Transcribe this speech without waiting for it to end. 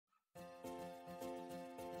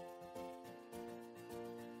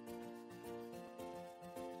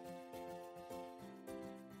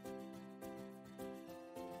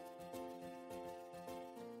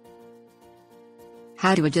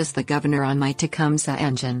How to adjust the governor on my Tecumseh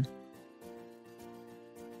engine.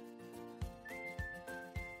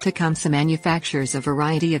 Tecumseh manufactures a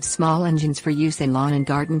variety of small engines for use in lawn and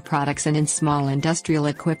garden products and in small industrial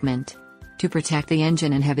equipment. To protect the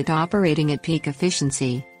engine and have it operating at peak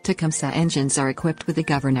efficiency, Tecumseh engines are equipped with a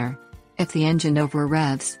governor. If the engine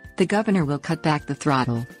over-revs, the governor will cut back the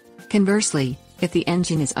throttle. Conversely, if the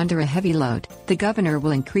engine is under a heavy load, the governor will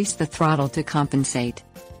increase the throttle to compensate.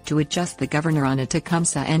 To adjust the governor on a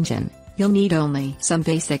Tecumseh engine, you'll need only some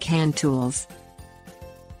basic hand tools.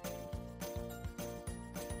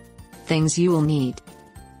 Things you will need: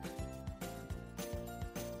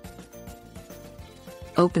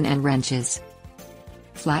 open end wrenches,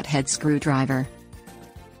 flathead screwdriver.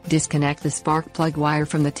 Disconnect the spark plug wire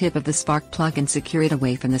from the tip of the spark plug and secure it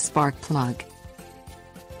away from the spark plug.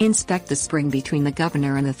 Inspect the spring between the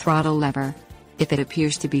governor and the throttle lever. If it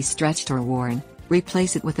appears to be stretched or worn,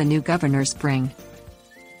 replace it with a new governor spring.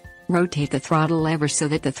 Rotate the throttle lever so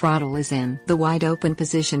that the throttle is in the wide open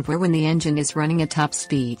position for when the engine is running at top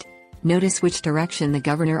speed. Notice which direction the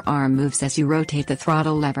governor arm moves as you rotate the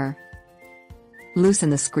throttle lever. Loosen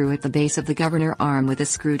the screw at the base of the governor arm with a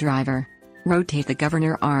screwdriver. Rotate the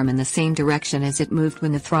governor arm in the same direction as it moved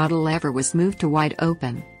when the throttle lever was moved to wide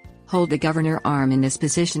open. Hold the governor arm in this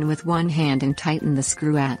position with one hand and tighten the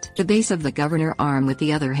screw at the base of the governor arm with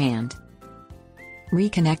the other hand.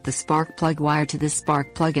 Reconnect the spark plug wire to the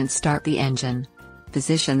spark plug and start the engine.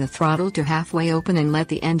 Position the throttle to halfway open and let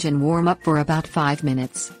the engine warm up for about 5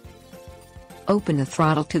 minutes. Open the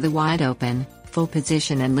throttle to the wide open, full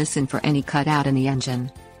position and listen for any cutout in the engine.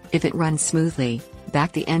 If it runs smoothly,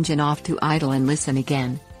 back the engine off to idle and listen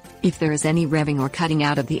again. If there is any revving or cutting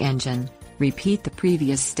out of the engine, repeat the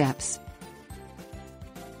previous steps.